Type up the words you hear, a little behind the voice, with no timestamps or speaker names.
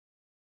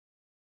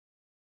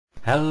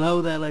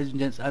Hello there, ladies and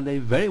gents, and a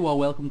very well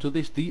welcome to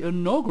this, the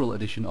inaugural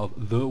edition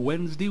of The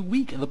Wednesday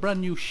Week, the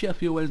brand new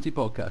Sheffield Wednesday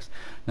podcast.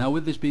 Now,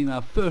 with this being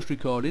our first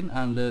recording,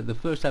 and the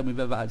first time we've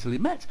ever actually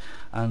met,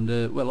 and,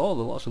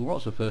 lots and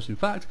lots of firsts in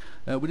fact,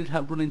 we did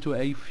have run into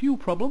a few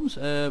problems,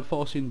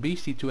 forcing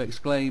Beastie to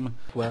exclaim,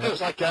 well, it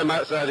was like I'm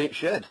outside its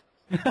shed.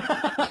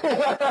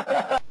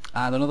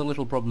 And another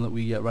little problem that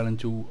we ran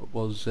into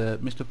was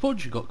Mr.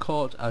 Fudge got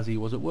caught as he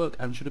was at work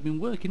and should have been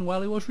working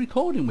while he was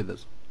recording with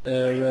us.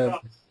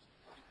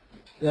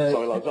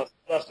 Sorry, lads,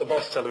 that's the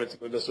boss telling me to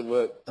go do some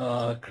work.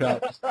 Oh,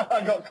 crap.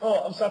 I got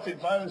caught. I'm sat in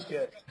fire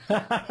escape.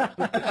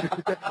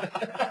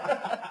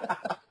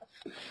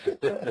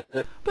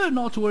 But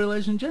not to worry,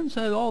 ladies and gents,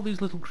 all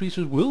these little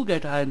creases will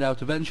get ironed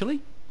out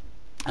eventually.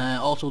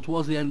 Also,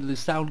 towards the end of this,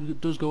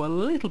 sound does go a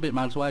little bit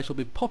mad, so I shall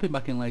be popping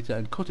back in later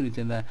and cutting it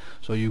in there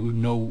so you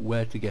know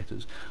where to get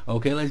us.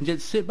 Okay, ladies and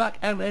gents, sit back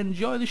and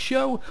enjoy the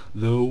show,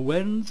 The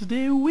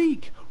Wednesday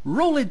Week.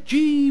 Roll it,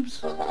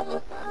 Jeeves!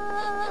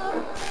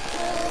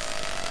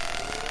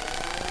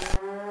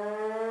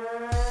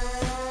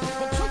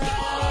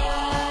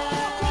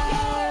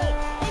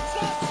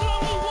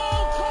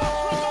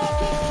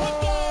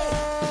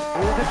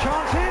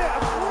 Chance here, a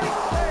great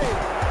save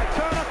by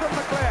Turner from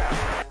McClare.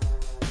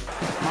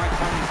 Mike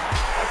Tony,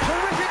 a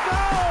terrific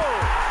goal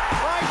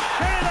by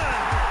Sheridan.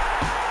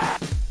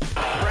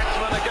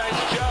 Brexman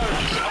against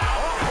Jones.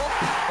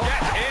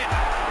 Get in.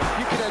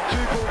 You could have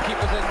two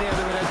goalkeepers in there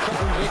that would have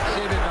trouble with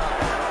saving that.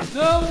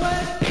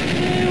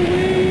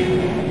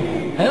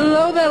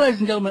 Hello there, ladies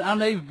and gentlemen,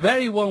 and a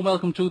very warm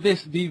welcome to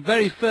this, the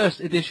very first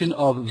edition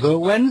of The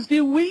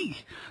Wednesday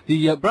Week,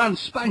 the brand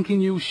spanking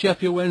new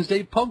Sheffield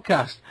Wednesday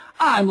podcast.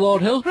 I'm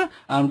Lord Hillsborough,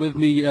 and with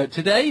me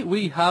today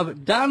we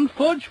have Dan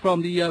Fudge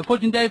from the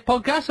Fudge and Dave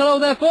podcast. Hello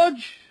there,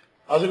 Fudge.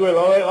 How's it going,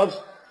 all right, lads?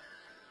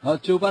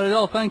 Not too bad at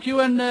all, thank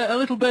you. And a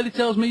little birdie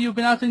tells me you've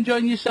been out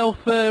enjoying yourself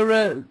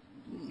at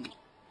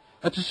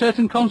a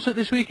certain concert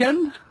this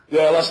weekend.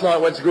 Yeah, last night I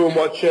went to go and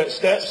watch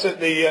Steps at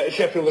the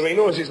Sheffield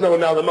Arena, as it's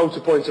known now, the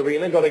Motorpoint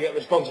Arena. Got to get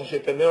the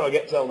sponsorship in there, or I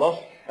get told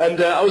off. And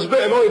I was a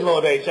bit annoyed,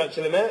 Lord H,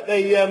 actually, mate.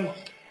 They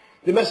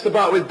messed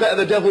about with Better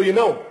the Devil You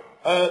Know.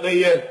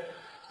 They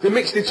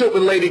mixed it up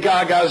with Lady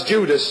Gaga's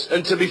Judas,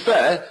 and to be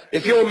fair,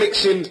 if you're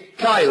mixing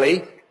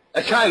Kylie,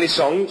 a Kylie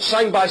song,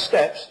 sang by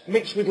Steps,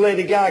 mixed with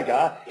Lady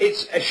Gaga,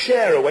 it's a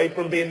share away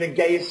from being the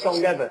gayest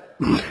song ever.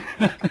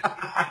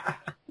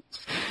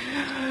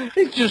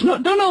 It's just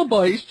not done, old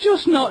boy, it's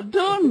just not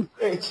done.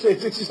 It's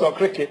just not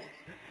cricket.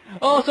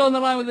 Also on the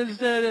line with us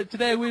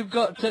today we've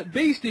got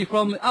Beastie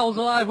from the Owls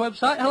Alive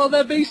website. Hello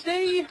there,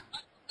 Beastie.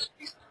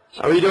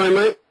 How are you doing,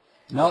 mate?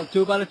 Not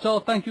too bad at all,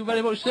 thank you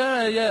very much,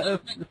 sir. Yeah, a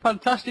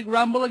fantastic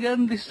ramble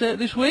again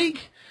this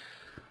week.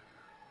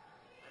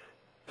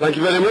 Thank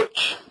you very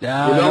much.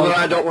 Yeah, you know that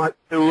I don't like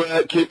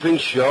to keep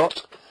things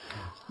short.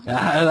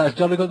 Yeah, that's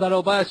jolly good, that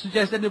old boy. I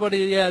suggest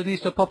anybody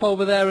needs to pop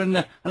over there and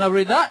have a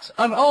read that.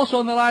 And also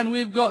on the line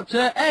we've got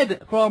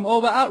Ed from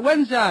over at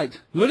Wednesday.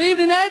 Good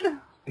evening, Ed.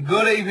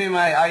 Good evening,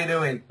 mate. How you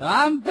doing?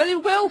 I'm very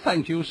well,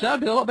 thank you, sir.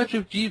 It'd be a lot better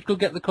if Jeeves could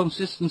get the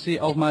consistency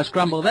of my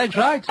scrambled eggs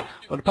right.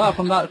 But apart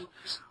from that,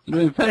 I'm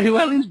doing very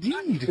well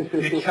indeed.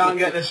 You can't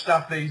get this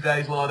stuff these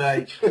days, Lord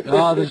H.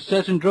 Oh, there's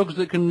certain drugs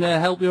that can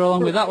help you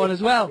along with that one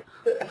as well.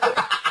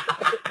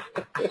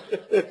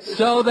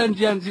 So then,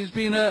 gents, it's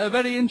been a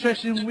very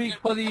interesting week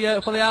for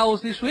the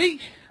Owls this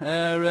week. A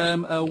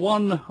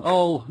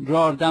 1-1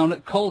 draw down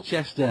at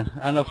Colchester,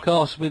 and of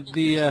course with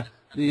the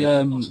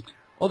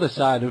other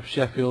side of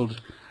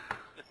Sheffield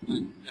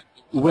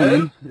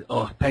winning.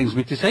 Oh, it pains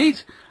me to say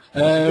it.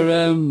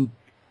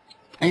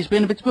 It's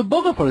been a bit of a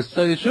bugger for us, to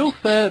tell you the truth.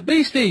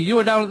 Beastie, you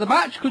were down at the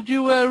match. Could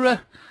you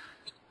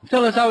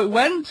tell us how it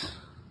went?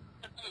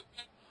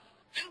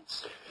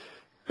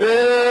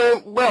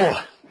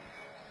 Well,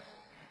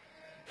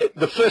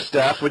 the first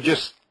half were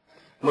just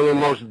one of the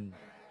most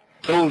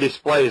dull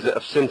displays that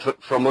I've seen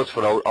from us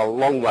for a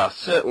long while,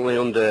 certainly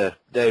under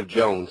Dave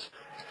Jones.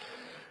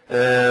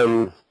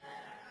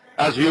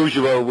 As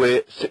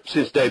usual,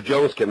 since Dave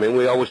Jones came in,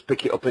 we always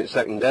pick it up in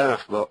second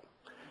half, but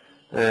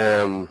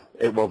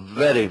it was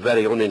very,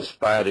 very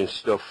uninspiring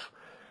stuff.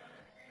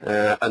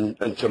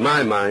 And to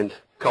my mind,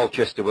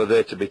 Colchester were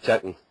there to be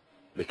taken,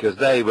 because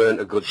they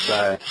weren't a good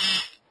side.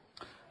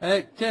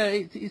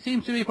 It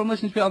seems to me, from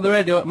listening to it on the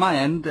radio at my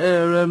end,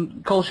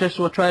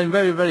 Colchester were trying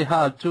very, very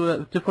hard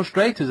to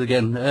frustrate us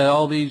again.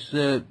 All these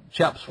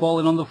chaps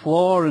falling on the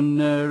floor,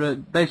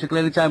 and basically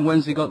any time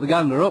Wednesday got the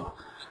gander up,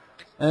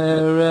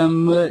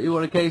 it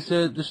was a case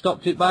they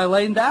stopped it by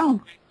laying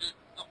down.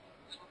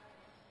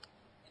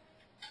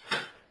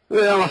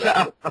 Well,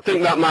 I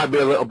think that might be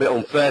a little bit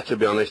unfair, to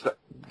be honest.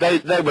 They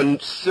were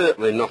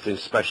certainly nothing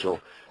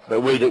special, but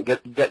we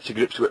didn't get to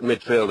grips with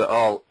midfield at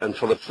all. And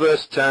for the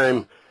first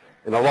time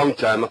in a long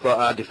time, I thought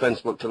our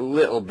defence looked a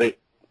little bit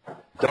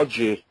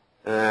dodgy,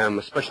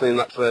 especially in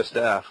that first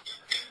half,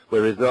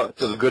 where we got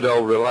to the good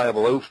old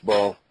reliable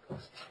hoofball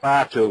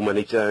far too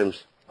many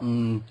times.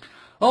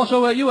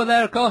 Also, you were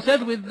there, of course,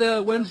 Ed, with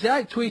Wednesday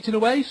night tweeting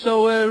away.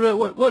 So,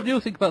 what do you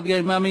think about the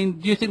game? I mean,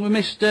 do you think we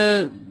missed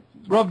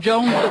Rob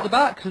Jones at the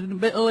back, a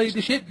bit of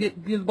leadership,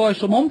 give the boys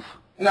some oomph.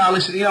 No,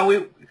 listen,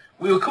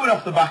 we were coming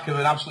off the back of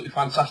an absolutely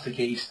fantastic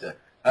Easter,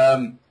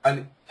 and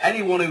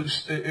anyone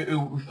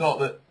who thought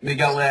that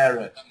Miguel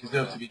Lera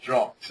deserved to be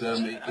dropped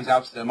is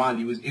out of their mind.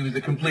 He was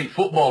a complete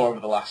footballer over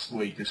the last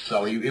week or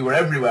so. He were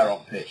everywhere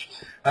on pitch.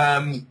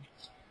 As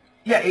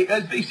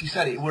Beastie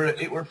said, it were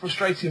a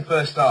frustrating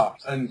first half,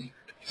 and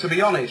to be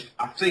honest,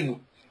 I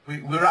think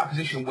we were at a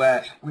position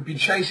where we've been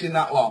chasing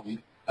that long,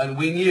 and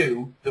we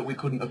knew that we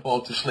couldn't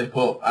afford to slip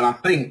up. And I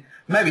think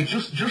maybe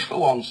just for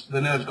once,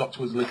 the nerves got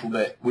to us a little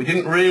bit. We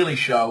didn't really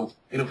show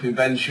enough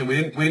invention.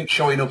 We didn't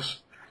show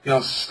enough,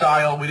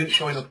 style. We didn't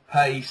show enough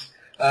pace.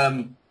 We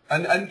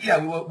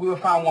were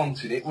found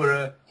wanted. It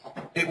were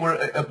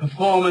a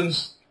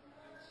performance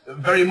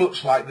very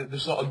much like the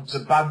sort of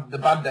the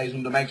bad days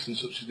under Megson,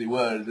 such as they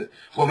were. That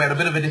when we had a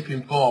bit of a dip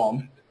in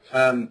form,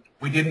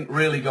 we didn't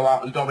really go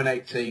out and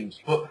dominate teams.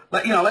 But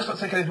let's not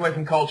take anything away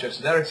from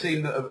Colchester. They're a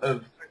team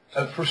that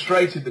have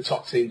frustrated the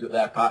top teams at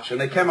their patch, and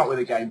they came up with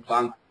a game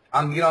plan,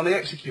 and they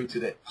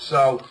executed it.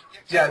 So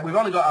we've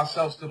only got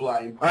ourselves to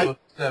blame. But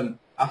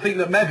I think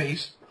that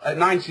Mevies at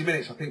 90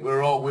 minutes, I think we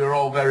were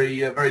all very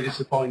very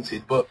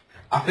disappointed. But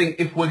I think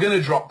if we're going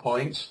to drop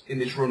points in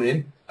this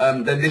run-in,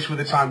 then this was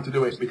the time to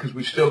do it, because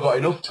we've still got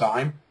enough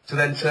time to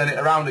then turn it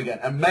around again.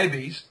 And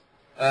Mevies,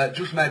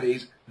 just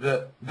Mevies,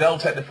 that they'll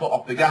take the foot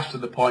off the gas to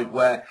the point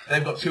where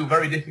they've got two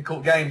very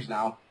difficult games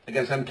now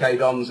against MK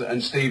Dons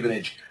and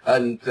Stevenage.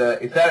 And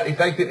if they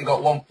think they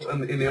got one foot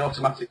in the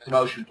automatic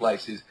promotion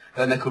places,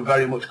 then they could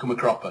very much come a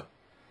cropper.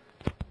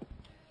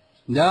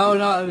 No.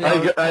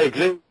 I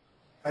agree.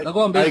 Go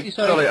on, Beastie,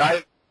 sorry.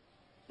 I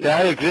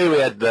agree with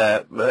Ed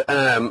there.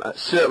 But,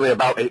 certainly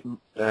about it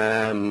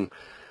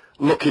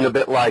looking a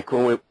bit like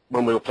when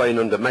we were playing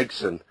under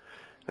Megson.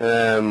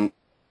 And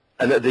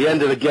at the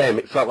end of the game,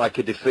 it felt like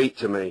a defeat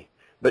to me.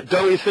 But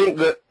don't you think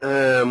that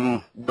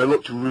we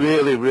looked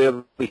really,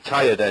 really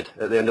tired, Ed,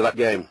 at the end of that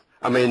game?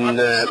 I mean,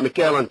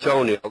 Mikel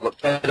Antonio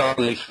looked dead on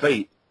his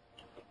feet.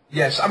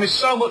 Yes, I mean,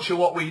 so much of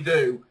what we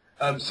do,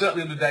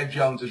 certainly under Dave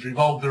Jones, has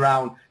revolved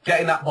around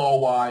getting that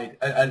ball wide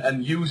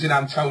and using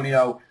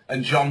Antonio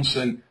and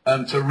Johnson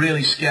to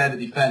really scare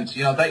the defence.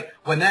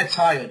 When they're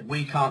tired,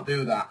 we can't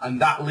do that, and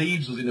that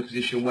leaves us in a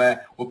position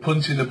where we're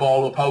punting the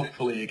ball up,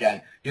 hopefully,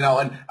 again.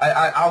 And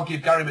I'll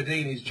give Gary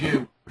Medine his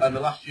due. The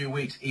last few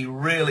weeks, he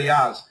really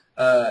has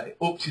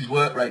upped his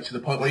work rate to the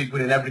point where he's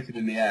winning everything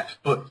in the air.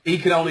 But he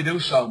can only do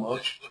so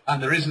much,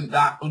 and there isn't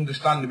that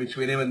understanding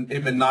between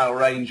him and Niall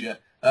Ranger.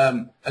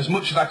 As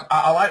much as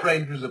I like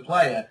Ranger as a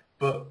player,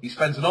 but he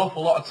spends an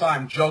awful lot of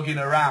time jogging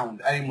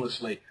around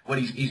aimlessly when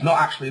he's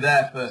not actually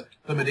there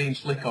for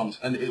Medine's flick-ons.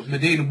 And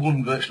Medine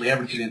won virtually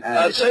everything in air.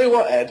 I'll tell you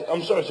what, Ed,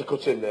 I'm sorry to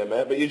cut in there,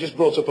 mate, but you just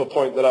brought up a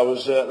point that I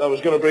was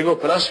going to bring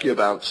up and ask you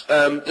about.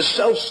 The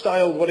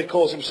self-styled, what he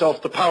calls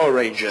himself, the Power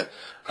Ranger.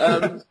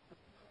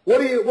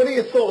 What are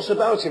your thoughts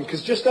about him?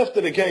 Because just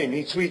after the game,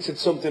 he tweeted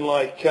something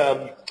like,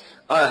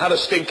 "I had a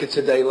stinker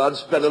today,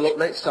 lads. Better luck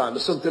next time," or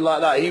something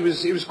like that. He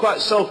was quite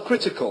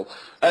self-critical.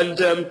 And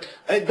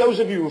those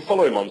of you who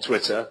follow him on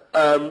Twitter,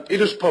 he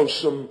does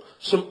post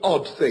some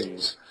odd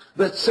things.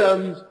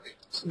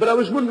 But I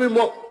was wondering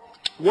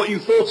what you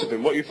thought of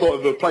him, what you thought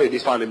of the player. Did you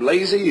find him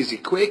lazy? Is he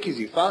quick? Is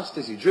he fast?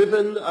 Is he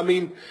driven? I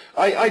mean,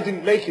 I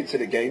didn't make it to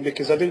the game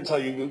because I didn't tell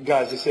you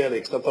guys this early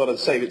because I thought I'd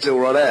save it till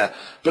we're on air.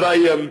 But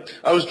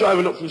I was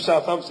driving up from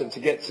Southampton to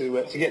get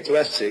to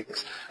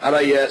Essex, and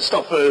I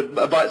stopped for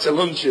a bite to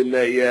lunch in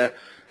a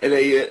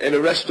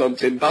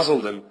restaurant in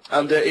Basildon,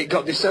 and it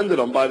got descended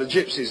on by the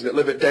gypsies that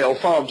live at Dale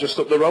Farm just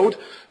up the road,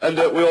 and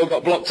we all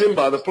got blocked in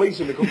by the police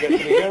and we couldn't get to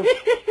the game.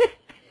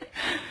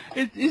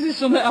 Is this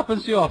something that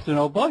happens to you often,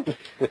 old boy?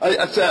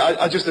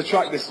 I just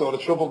attract this sort of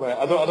trouble, mate.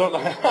 I don't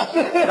know.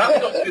 That's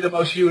got to be the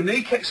most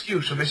unique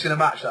excuse for missing a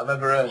match that I've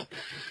ever heard.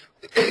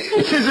 It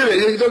is, isn't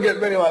it? You don't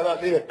get many like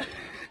that, do you?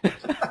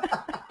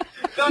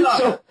 So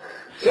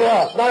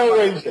Niall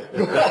Ranger.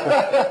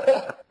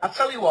 I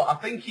tell you what, I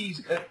think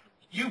he's.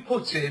 You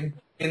put him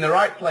in the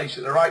right place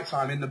at the right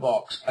time in the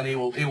box, and he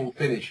will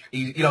finish.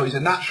 He's a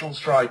natural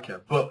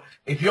striker. But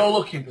if you're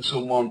looking for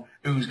someone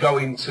who's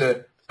going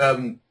to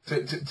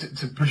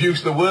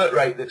produce the work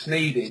rate that's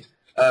needed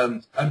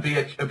and be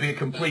a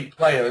complete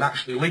player and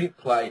actually link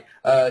play,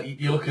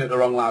 you're looking at the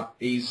wrong lad.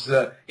 He's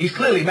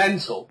clearly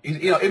mental.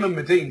 Him and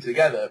Medine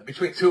together,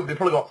 between two of them, they've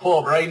probably got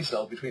 4 brain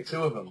cells between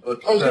two of them.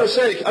 But, I was going to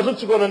say, I'd love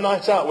to go on a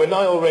night out with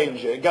Niall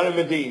Ranger, Gary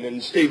Medine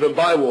and Stephen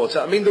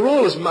Bywater. I mean, they're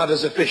all as mad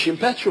as a fish in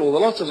petrol, a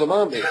lot of them,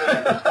 aren't they?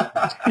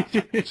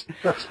 You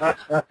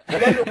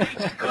end up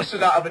eating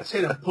custard out of a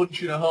tin and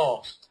punching a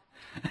horse.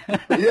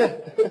 Yeah.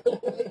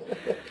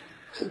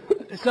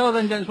 So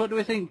then, gents, what do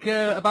we think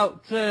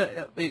about,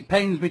 it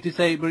pains me to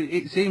say, but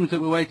it seems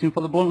that we're waiting for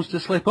the Blunts to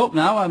slip up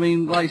now. I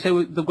mean, like I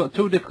say, they've got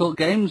 2 difficult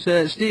games.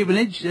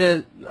 Stevenage,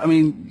 I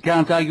mean,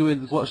 can't argue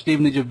with what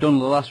Stevenage have done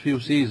the last few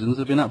seasons.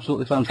 They've been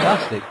absolutely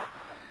fantastic.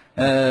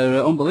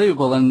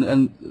 Unbelievable,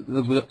 and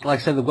like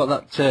I said, they've got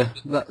that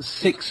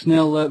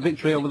 6-0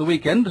 victory over the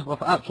weekend.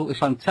 Absolutely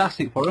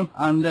fantastic for them.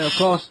 And, of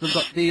course, they've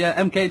got the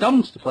MK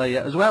Dons to play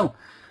as well.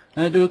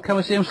 Can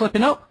we see them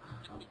slipping up?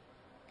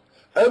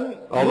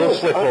 They'll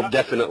slip up,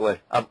 definitely.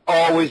 I've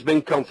always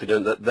been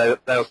confident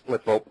that they'll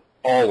slip up,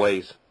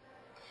 always.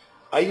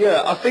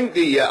 I think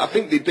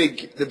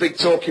the big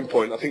talking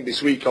point I think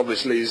this week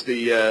obviously is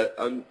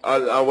and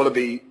I want to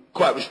be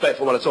quite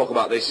respectful when I talk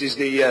about this, is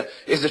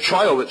the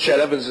trial that Chet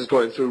Evans is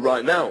going through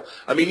right now.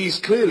 I mean, he's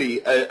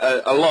clearly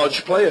a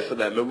large player for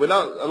them, and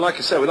like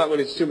I said, without going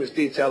into too much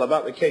detail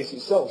about the case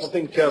itself, I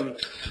think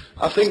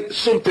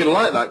something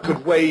like that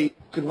could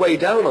weigh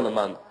down on a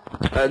man,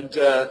 and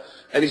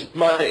his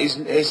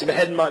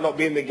head might not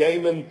be in the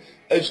game, and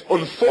as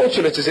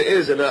unfortunate as it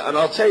is, and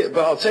I'll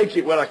take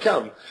it when I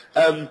can.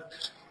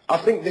 I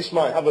think this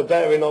might have a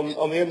bearing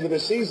on the end of the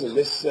season,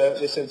 this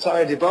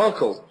entire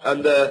debacle.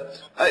 And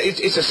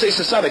it's a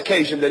sad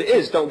occasion that it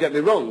is, don't get me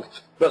wrong.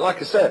 But like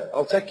I said,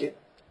 I'll take it.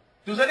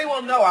 Does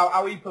anyone know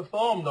how he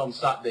performed on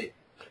Saturday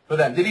for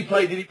them? Did he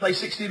play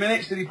 60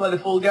 minutes? Did he play the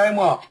full game?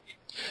 What?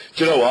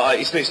 Do you know what?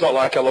 It's not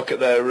like I look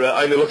at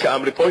I only look at how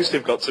many points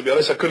they've got, to be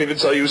honest. I couldn't even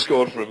tell you who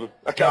scored for them.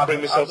 I can't bring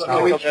myself to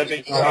click on their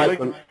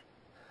details.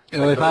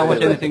 If I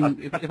watch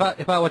anything,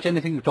 if I watch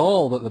anything at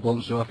all that the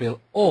Blunts do, I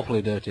feel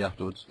awfully dirty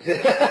afterwards.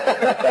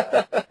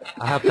 I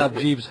have to have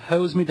Jeeves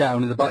hose me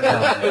down in the back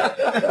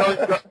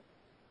garden.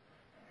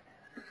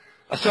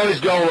 I saw his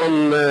goal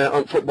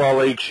on Football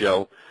League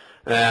show,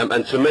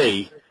 and to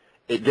me,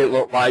 it didn't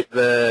look like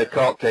the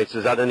court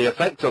cases had any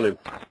effect on him.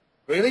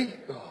 Really?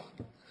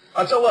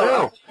 I'll tell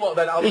you what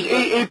then, I'll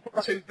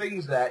put two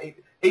things there.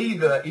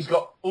 Either he's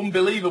got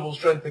unbelievable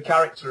strength of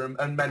character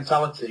and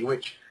mentality,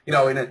 which, you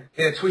know, in a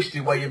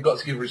twisted way you've got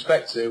to give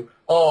respect to,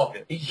 or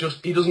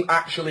he doesn't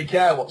actually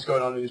care what's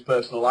going on in his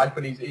personal life,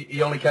 and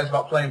he only cares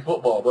about playing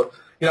football. But,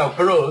 you know,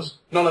 for us,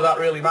 none of that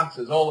really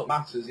matters. All that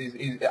matters is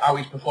how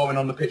he's performing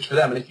on the pitch for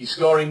them, and if he's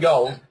scoring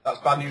goals, that's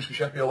bad news for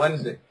Sheffield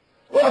Wednesday.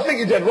 Well, I think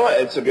you're dead right,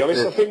 Ed, to be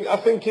honest. I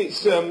think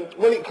it's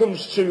when it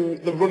comes to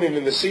the running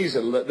in the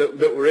season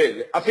that we're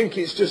in, I think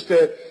it's just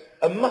a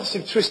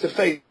massive twist of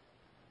fate.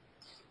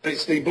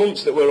 It's the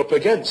Blunts that we're up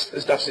against,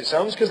 as daft as it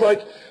sounds, because,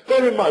 like,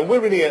 bear in mind,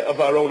 we're in here of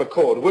our own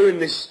accord. We're in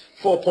this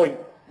 4-point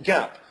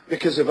gap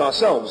because of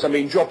ourselves. I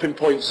mean, dropping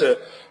points at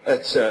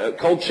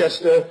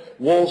Colchester,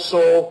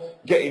 Walsall,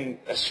 getting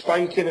a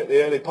spanking at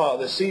the early part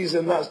of the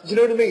season. Do you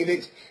know what I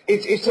mean?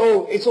 It's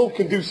all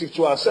conducive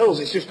to ourselves.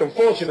 It's just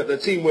unfortunate the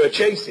team we're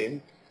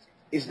chasing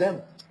is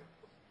them.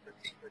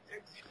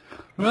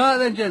 Right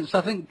then, gents,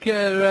 I think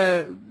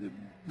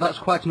that's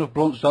quite enough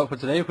Blunt talk for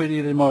today. If we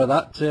need any more of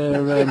that.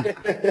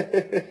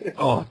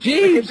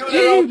 Jeeves!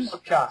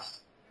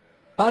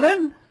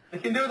 Pardon? They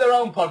can do their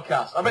own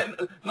podcast. I bet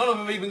none of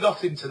them even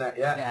got internet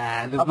yet.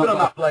 Yeah, I've been on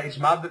that place,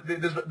 man.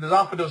 There's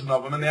half a dozen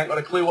of them, and they ain't got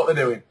a clue what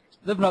they're doing.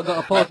 They've not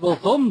got a portable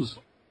thumbs.